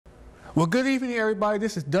Well, good evening, everybody.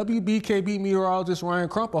 This is WBKB Meteorologist Ryan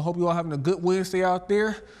Crump. I hope you all having a good Wednesday out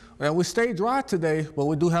there. Well, we stay dry today, but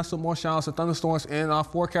we do have some more showers and thunderstorms in our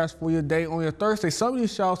forecast for your day on your Thursday. Some of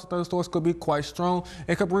these showers and thunderstorms could be quite strong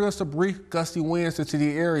and could bring us some brief gusty winds into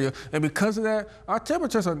the area. And because of that, our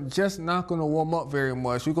temperatures are just not going to warm up very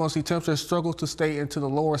much. We're going to see temperatures struggle to stay into the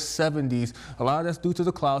lower 70s. A lot of that's due to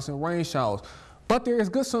the clouds and rain showers. But there is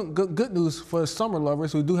some good news for the summer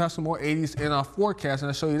lovers. We do have some more 80s in our forecast, and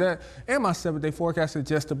I'll show you that and my 7-day forecast in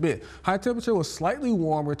just a bit. High temperature was slightly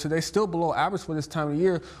warmer today, still below average for this time of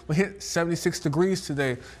year. We hit 76 degrees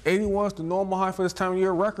today. 81 is the normal high for this time of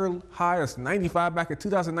year. Record high is 95 back in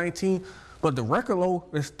 2019. But the record low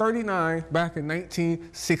is 39 back in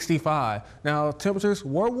 1965. Now, temperatures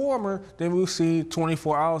were warmer than we see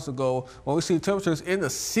 24 hours ago when we see temperatures in the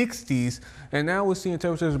 60s, and now we're seeing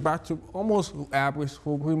temperatures back to almost average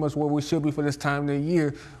for pretty much where we should be for this time of the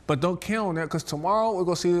year. But don't count on that, because tomorrow we're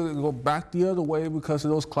going to see it go back the other way because of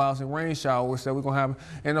those clouds and rain showers that we're going to have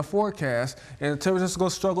in the forecast. And the temperatures are going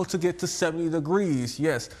to struggle to get to 70 degrees.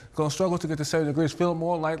 Yes, going to struggle to get to 70 degrees, feeling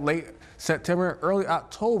more like late September, early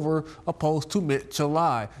October, opposed to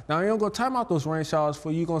mid-July. Now, I ain't going to time out those rain showers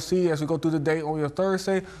for you. You're going to see as we go through the day on your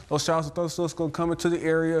Thursday, those showers and thunderstorms going to come into the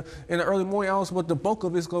area in the early morning hours, but the bulk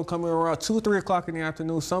of it's going to come in around 2 or 3 o'clock in the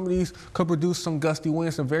afternoon. Some of these could produce some gusty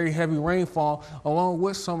winds, some very heavy rainfall, along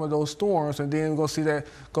with some of those storms, and then we're going to see that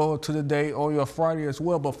go to the day on your Friday as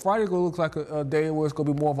well. But Friday going to look like a day where it's going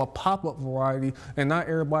to be more of a pop-up variety, and not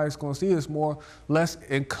everybody's going to see it's less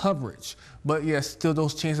in coverage. But yes, still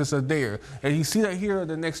those chances are there. And you see that here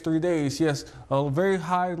the next 3 days. Yes, a very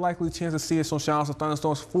high likely chance to see some showers and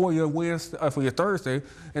thunderstorms for your for your Thursday.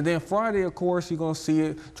 And then Friday, of course, you're going to see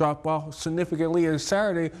it drop off significantly. And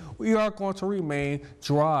Saturday, we are going to remain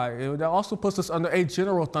dry. And that also puts us under a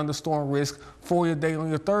general thunderstorm risk for your day on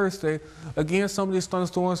your Thursday. Again, some of these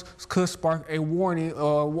thunderstorms could spark a warning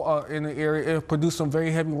in the area and produce some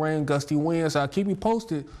very heavy rain, gusty winds. I'll keep you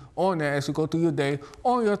posted on that as you go through your day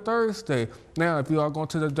on your Thursday. Now, if you are going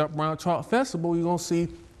to the Brown Trout Festival, you're going to see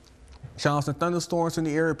showers and thunderstorms in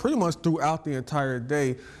the area pretty much throughout the entire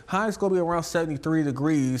day. High is going to be around 73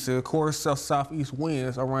 degrees. And of course, southeast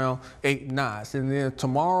winds around 8 knots. And then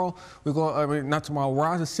tomorrow, not tomorrow,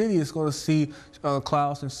 Rising City is going to see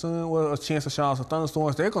clouds and sun with a chance of showers and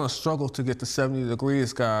thunderstorms. They're going to struggle to get to 70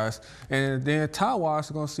 degrees, guys. And then Taiwan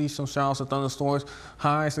is going to see some showers and thunderstorms.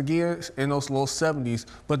 Highs again in those low 70s.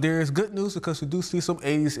 But there is good news because we do see some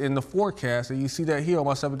 80s in the forecast. And you see that here on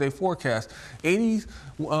my 7-day forecast. 80s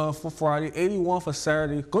for Friday, 81 for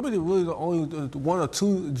Saturday. Going to be really the only 1 or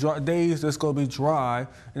 2 days that's going to be dry. And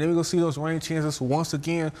then we're going to see those rain chances once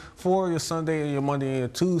again for your Sunday and your Monday and your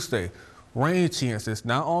Tuesday. Rain chances,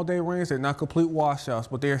 not all day rains, they're not complete washouts,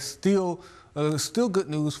 but they're still good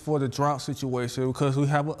news for the drought situation because we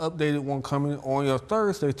have an updated one coming on your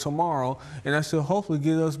Thursday tomorrow, and that should hopefully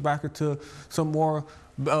get us back into some more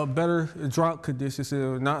better drought conditions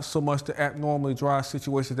and not so much the abnormally dry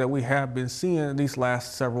situations that we have been seeing these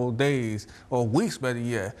last several days or weeks, better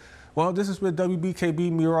yet. Well, this has been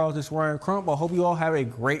WBKB Meteorologist Ryan Crump. I hope you all have a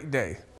great day.